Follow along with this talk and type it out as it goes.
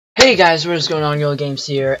Hey guys, what is going on? Yo Games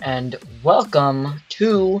here, and welcome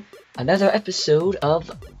to another episode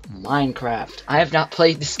of Minecraft. I have not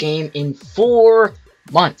played this game in 4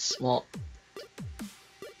 months. Well,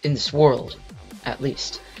 in this world, at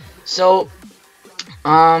least. So,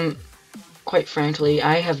 quite frankly,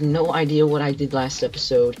 I have no idea what I did last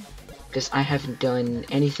episode, because I haven't done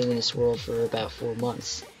anything in this world for about 4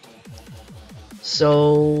 months.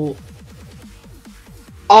 So...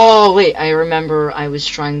 oh wait, I remember I was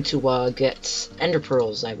trying to get ender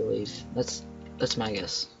pearls, I believe. That's my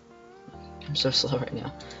guess. I'm so slow right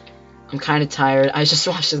now. I'm kind of tired. I just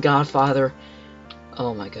watched The Godfather.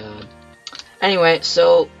 Oh my god. Anyway,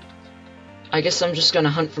 so I guess I'm just gonna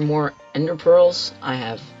hunt for more ender pearls. I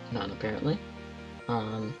have none apparently.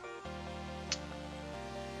 Apparently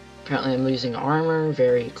I'm losing armor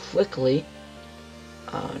very quickly.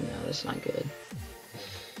 Oh no, that's not good.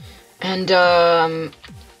 And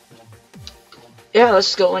yeah,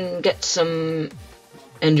 let's go and get some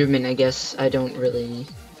endermen, I guess. I don't really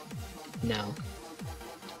know.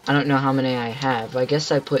 I don't know how many I have. I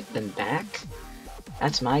guess I put them back.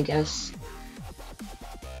 That's my guess.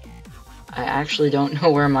 I actually don't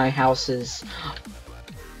know where my house is.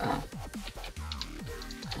 Oh.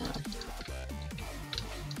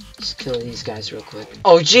 Just kill these guys real quick.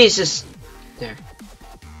 Oh, Jesus! There.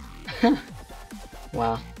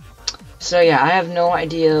 Wow. So yeah, I have no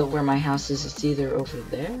idea where my house is. It's either over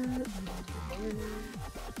there.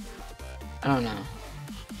 I don't know.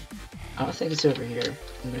 I don't think it's over here.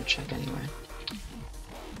 I'm gonna check anyway.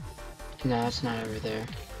 No, it's not over there.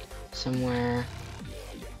 Somewhere.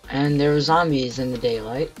 And there were zombies in the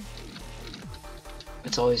daylight.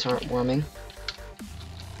 It's always heartwarming.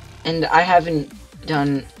 And I haven't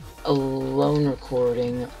done a lone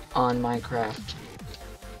recording on Minecraft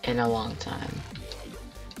in a long time.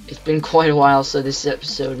 It's been quite a while, so this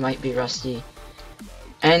episode might be rusty.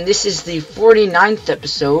 And this is the 49th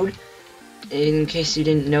episode, in case you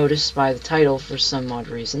didn't notice by the title for some odd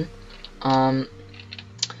reason.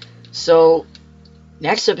 So,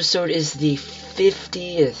 next episode is the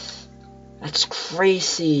 50th. That's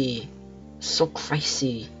crazy. So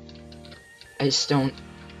crazy. I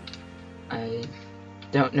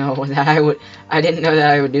don't know that I didn't know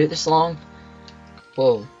that I would do it this long.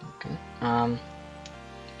 Whoa, okay.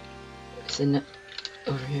 Isn't it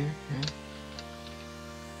over here? Right?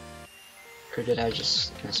 Or did I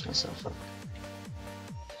just mess myself up?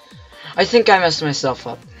 I think I messed myself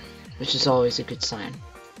up, which is always a good sign.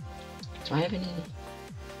 Do I have any?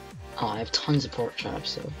 Oh, I have tons of pork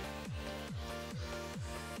chops, so.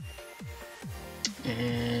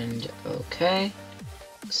 And, okay.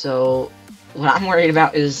 So, what I'm worried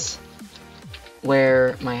about is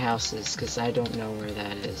where my house is, because I don't know where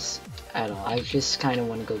that is at all. I just kind of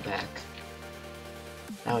want to go back.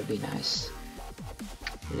 That would be nice.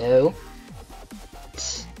 Hello?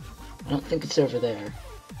 I don't think it's over there.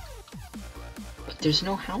 But there's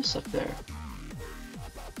no house up there.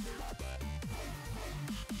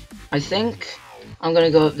 I think I'm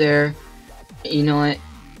gonna go up there. You know what?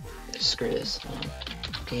 Screw this.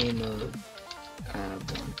 Game mode.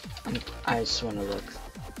 I just want to look.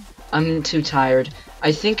 I'm too tired.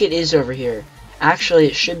 I think it is over here. Actually,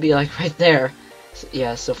 it should be like right there.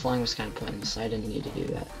 Yeah, so flying was kind of pointless. I didn't need to do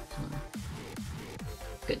that.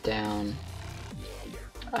 Get down.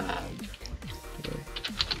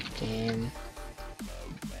 Game.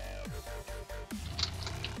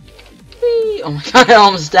 Whee! Oh my god, I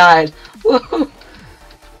almost died. Woo!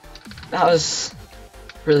 That was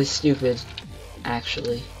really stupid,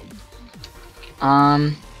 actually.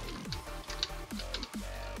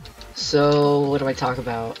 So what do I talk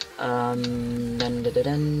about?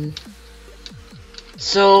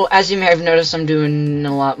 So, as you may have noticed, I'm doing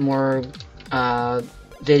a lot more,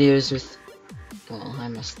 videos with... well, I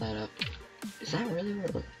messed that up. Is that really what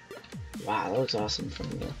it looks? Wow, that looks awesome from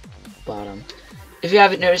the bottom. If you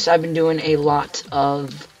haven't noticed, I've been doing a lot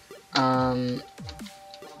of, what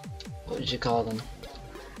would you call them?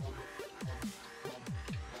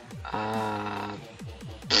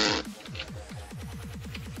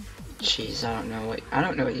 Jeez, I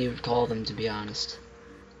don't know what you would call them, to be honest.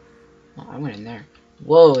 Oh, I went in there.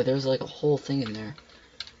 Whoa, there's like a whole thing in there.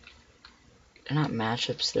 They're not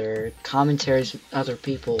matchups, they're commentaries with other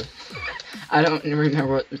people. I don't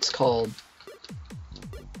remember what it's called.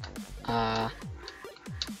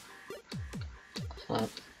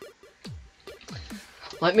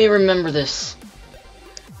 Let me remember this.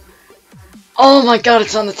 Oh my god,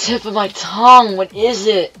 it's on the tip of my tongue. What is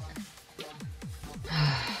it?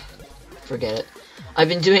 Forget it. I've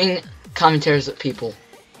been doing commentaries with people.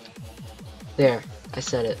 There, I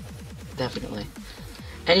said it. Definitely.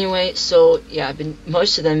 Anyway, so yeah, I've been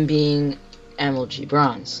most of them being MLG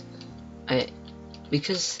bronze.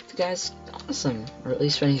 Because the guy's awesome, or at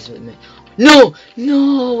least when he's with me. No,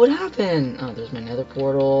 no, what happened? Oh, there's my nether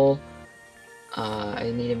portal. I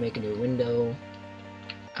need to make a new window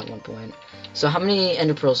at one point. So how many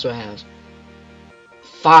ender pearls do I have?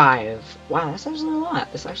 5. Wow, that's actually a lot.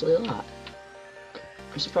 That's actually a lot.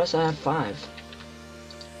 I'm surprised I have 5.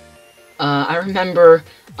 I remember,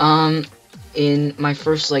 in my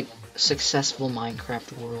first, like, successful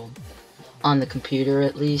Minecraft world, on the computer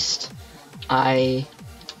at least, I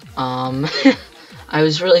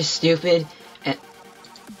was really stupid,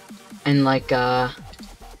 and like,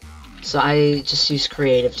 so I just used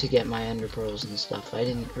creative to get my ender pearls and stuff. I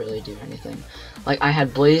didn't really do anything. Like, I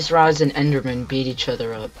had blaze rods and endermen beat each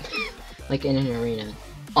other up, like in an arena,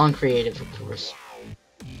 on creative, of course.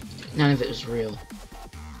 None of it was real.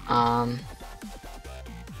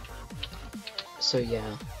 So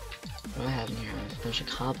yeah, what do I have in here? I have a bunch of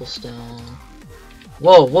cobblestone.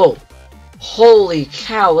 Whoa, whoa! Holy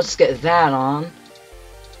cow, let's get that on.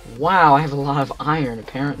 Wow, I have a lot of iron,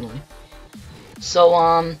 apparently. So,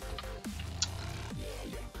 oh,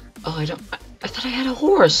 I thought I had a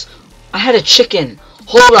horse! I had a chicken!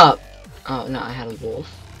 Hold up! Oh, no, I had a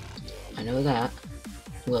wolf. I know that.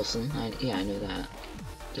 Wilson, yeah, I know that.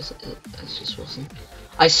 That's just Wilson.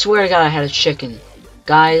 I swear to God, I had a chicken.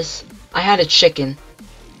 Guys, I had a chicken.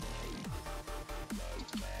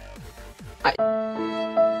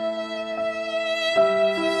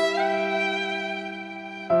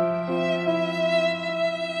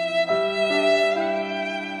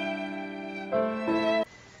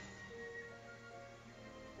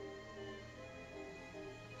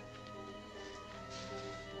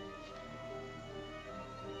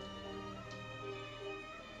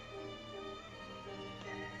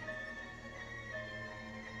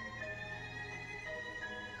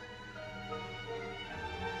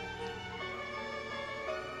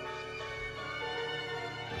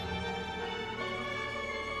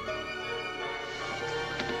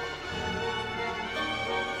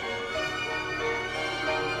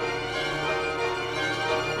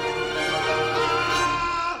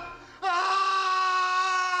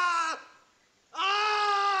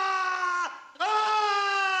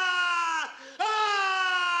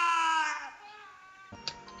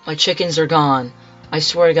 My chickens are gone. I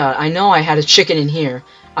swear to God. I know I had a chicken in here.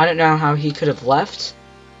 I don't know how he could have left.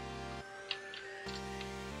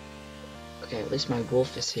 Okay, at least my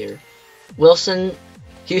wolf is here. Wilson,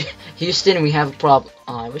 Houston, we have a problem.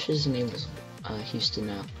 Oh, I wish his name was Houston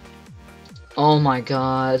now. Oh my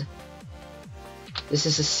God. This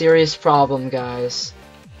is a serious problem, guys.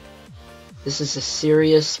 This is a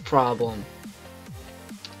serious problem.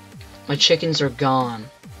 My chickens are gone.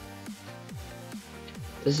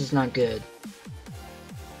 This is not good.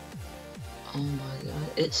 Oh my God,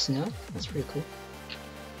 it snowed? That's pretty cool.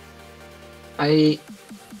 What am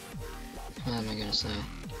I gonna say?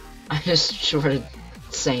 I'm just sort of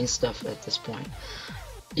saying stuff at this point.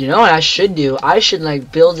 You know what I should do? I should,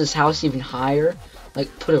 like, build this house even higher.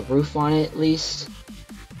 Like, put a roof on it at least.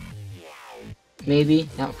 Maybe.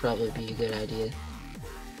 That would probably be a good idea.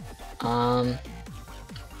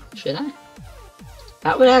 Should I?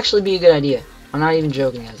 That would actually be a good idea. I'm not even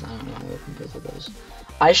joking, guys. I don't know how I opened both of those.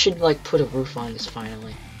 I should, like, put a roof on this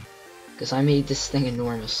finally. Because I made this thing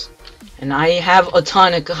enormous. And I have a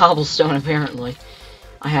ton of cobblestone, apparently.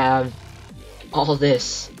 I have all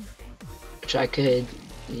this. Which I could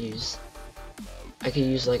use. I could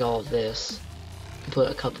use, like, all of this. And put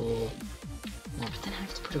a couple more. But then I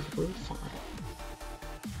have to put a roof on it.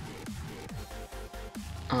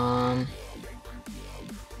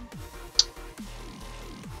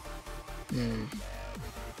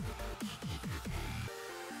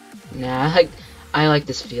 Nah, I like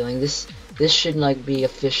this feeling. This should, like, be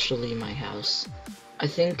officially my house. I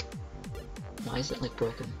think. Why is it, like,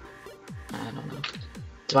 broken? I don't know.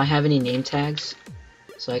 Do I have any name tags?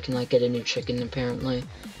 So I can, like, get a new chicken, apparently.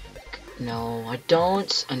 No, I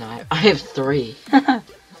don't. Oh, no, I have 3.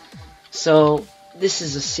 So this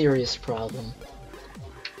is a serious problem.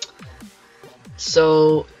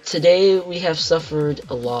 So today we have suffered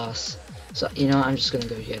a loss. So, you know, I'm just gonna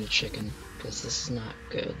go get a chicken, because this is not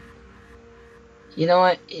good. You know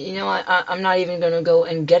what? I'm not even gonna go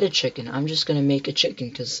and get a chicken. I'm just gonna make a chicken,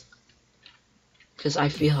 because I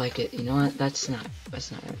feel like it. You know what? That's not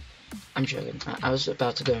right. I'm joking. I was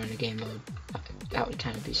about to go into game mode. That would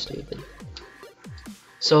kind of be stupid.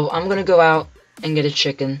 So I'm gonna go out and get a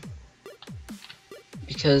chicken,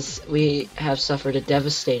 because we have suffered a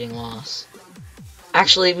devastating loss.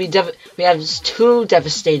 Actually, we have 2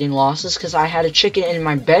 devastating losses, because I had a chicken in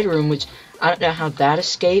my bedroom, which I don't know how that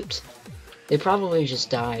escaped. They probably just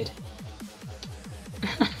died.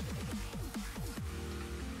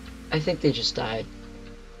 I think they just died.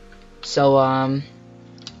 So,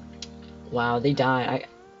 wow, they died.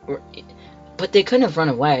 But they couldn't have run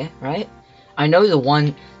away, right? I know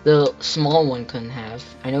the small one couldn't have.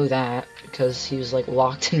 I know that, because he was, like,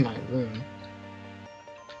 locked in my room.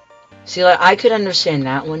 See, like, I could understand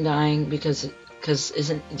that one dying, because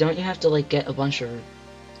don't you have to, like, get a bunch of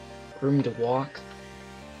room to walk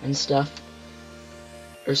and stuff?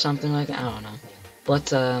 Or something like that? I don't know. But,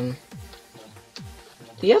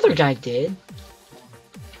 the other guy did.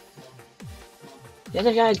 The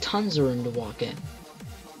other guy had tons of room to walk in.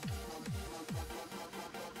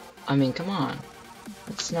 I mean, come on.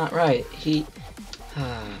 That's not right.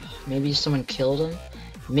 Maybe someone killed him?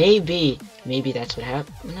 Maybe that's what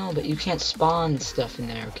happened. No, but you can't spawn stuff in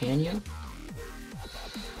there, can you?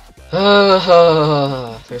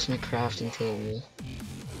 There's my crafting table.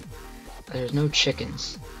 There's no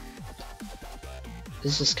chickens.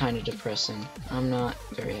 This is kind of depressing. I'm not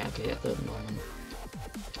very happy at the moment.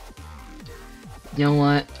 You know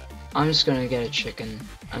what? I'm just gonna get a chicken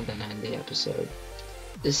and then end the episode.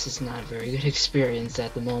 This is not a very good experience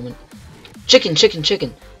at the moment. Chicken, chicken,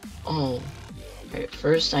 chicken! Oh. Alright,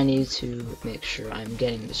 first I need to make sure I'm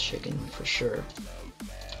getting this chicken for sure.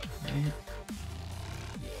 Alright.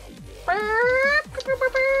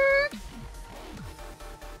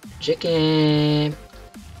 Chicken!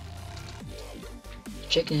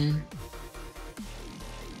 Chicken!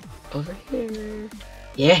 Over here!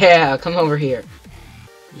 Yeah! Come over here!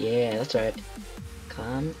 Yeah, that's right.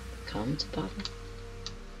 Come to Papa.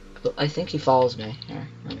 I think he follows me. Here,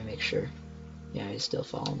 let me make sure. Yeah, he's still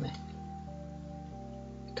following me.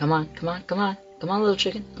 Come on, come on, come on. Come on, little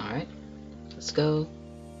chicken. Alright. Let's go.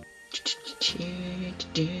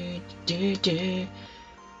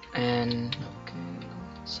 And, okay.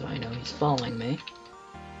 So I know he's following me.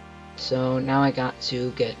 So now I got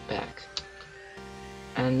to get back.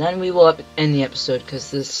 And then we will end the episode,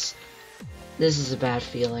 because this is a bad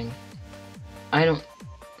feeling. Hello?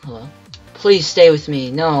 Please stay with me.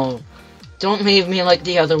 No. Don't leave me like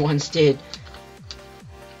the other ones did.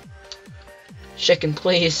 Chicken,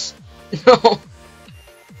 please. No.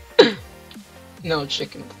 No,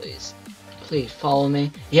 chicken, please. Please, follow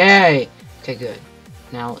me. Yay! Okay, good.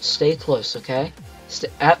 Now, stay close, okay? Stay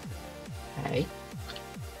up. Hey.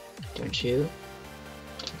 Don't you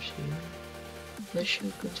wish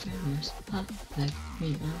you could famous, huh? Like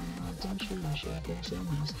me, don't you wish you could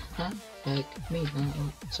famous, huh? Like me,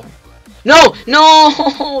 sorry. No!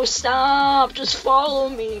 No! Stop! Just follow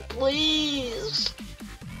me, please!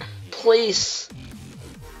 Please!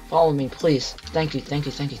 Follow me, please. Thank you, thank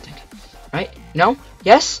you, thank you, thank you. Right? No?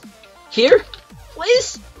 Yes? Here?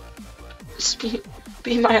 Please? Just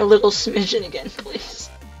be my little Smigeon again, please.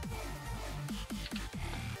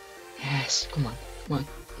 Yes, come on, come on.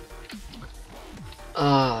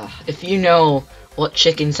 If you know what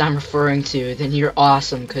chickens I'm referring to, then you're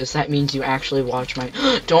awesome, because that means you actually watch my—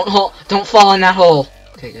 Don't fall in that hole!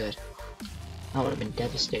 Okay, good. That would have been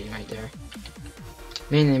devastating right there.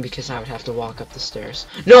 Mainly because I would have to walk up the stairs.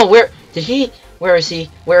 No, where is he? Where is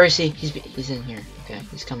he? He's in here. Okay,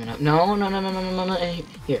 he's coming up. No.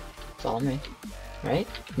 Here, follow me. Right?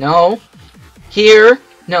 No. Here.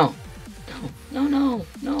 No,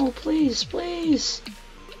 please.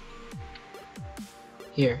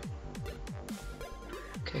 Here.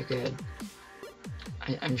 Okay, good.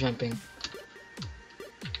 I'm jumping.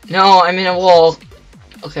 No, I'm in a wall.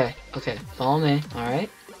 Okay, follow me. Alright.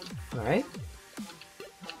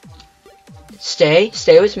 Stay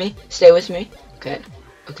with me. Okay.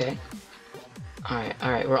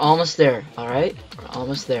 Alright, we're almost there. Alright? We're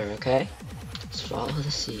almost there, okay? Let's follow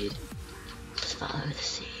the seed.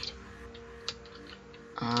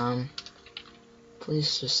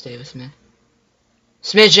 Please just stay with me.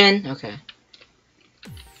 Smigeon! Okay.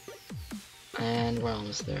 And we're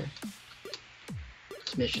almost there.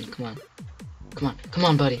 Smigeon, come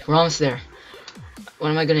on, buddy. We're almost there. What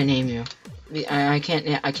am I gonna name you? I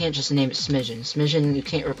can't just name it Smigeon. Smigeon, you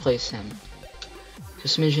can't replace him.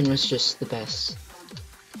 Because Smigeon was just the best.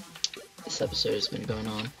 This episode has been going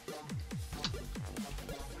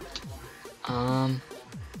on.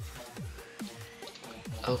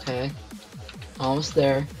 Okay. Almost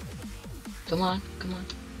there. Come on.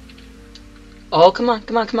 Oh, come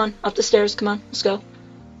on. Up the stairs, come on. Let's go.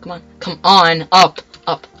 Come on. Up.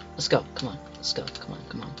 Let's go. Come on.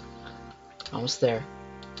 Almost there.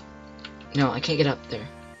 No, I can't get up there.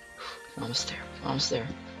 Almost there.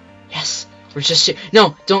 Yes! We're just here.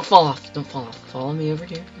 No! Don't fall off. Follow me over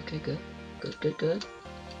here. Okay, good.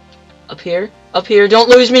 Up here. Up here. Don't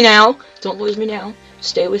lose me now. Don't lose me now.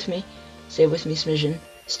 Stay with me. Stay with me, Smigeon.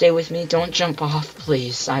 Stay with me. Don't jump off,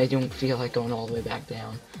 please. I don't feel like going all the way back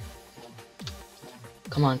down.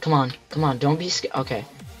 Come on, come on, come on. Don't be scared. Okay.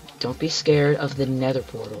 Don't be scared of the nether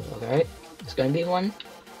portal, alright? There's gonna be one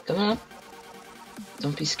coming up.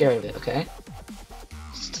 Don't be scared of it, okay?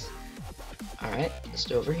 Alright,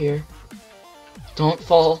 just over here. Don't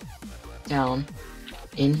fall down.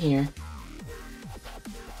 In here.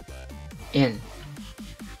 In.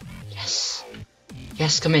 Yes.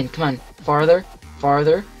 Yes, come in, come on. Farther,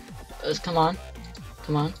 farther. Come on.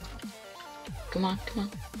 Come on. Come on, come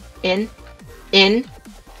on. In. In.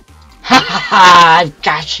 Ha ha ha! I've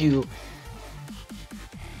got you!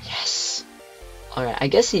 Yes! Alright, I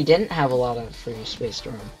guess he didn't have a lot of free space to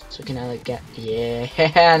roam. So can I, like, get... Yeah!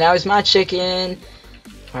 Now he's my chicken!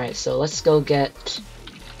 Alright, so let's go get...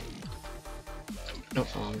 Don't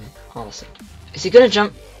follow me. Awesome. Is he gonna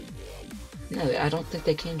jump? No, I don't think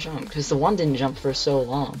they can jump, because the one didn't jump for so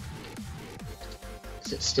long.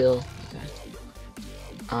 Is it still...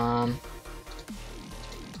 Okay.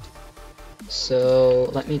 So,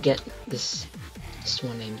 let me get this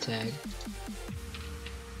one name tag.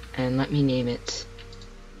 And let me name it...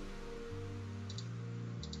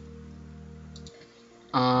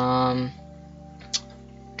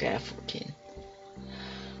 Okay, 14.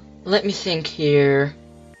 Let me think here.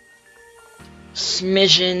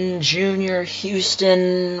 Smigeon Jr.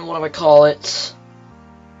 Houston, what do I call it?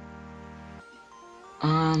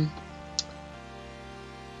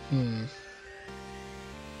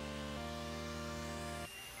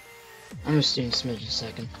 I'm just doing Smigeon a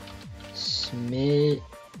second.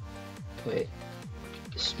 Wait.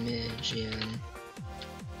 Smigeon.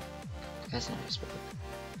 That's not how I spell it.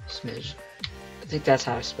 Smidge. I think that's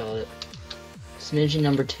how I spelled it. Smigeon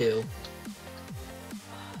number 2.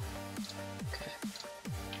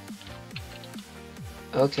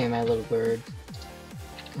 Okay, my little bird.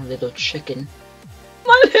 My little chicken.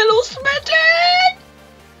 My little Smigeon!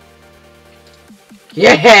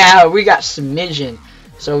 Yeah! We got Smigeon.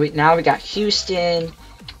 So now we got Houston,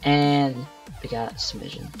 and we got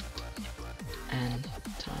Smigeon. And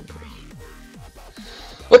Tom Brady.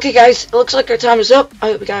 Okay guys, it looks like our time is up.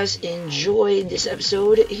 I hope you guys enjoyed this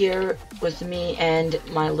episode here with me and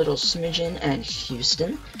my little Smigeon and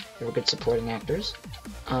Houston. They were good supporting actors.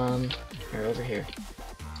 They're over here.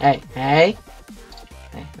 Hey, hey!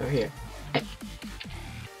 Hey, over here. Hey.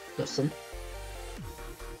 Listen.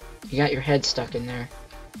 You got your head stuck in there.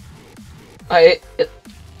 No, I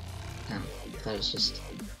thought it was just...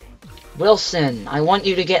 Wilson, I want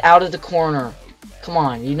you to get out of the corner. Come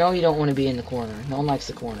on, you know you don't want to be in the corner. No one likes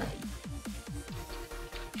the corner.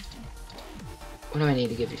 What do I need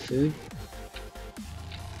to give you? Food?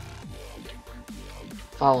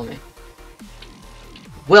 Follow me.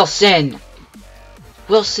 Wilson!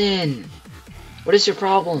 Wilson! What is your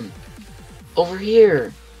problem? Over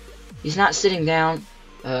here! He's not sitting down.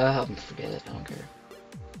 Forget it. I don't care.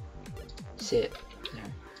 Sit. There.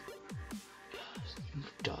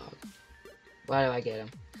 Dog. Why do I get him?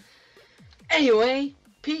 Anyway,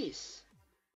 peace!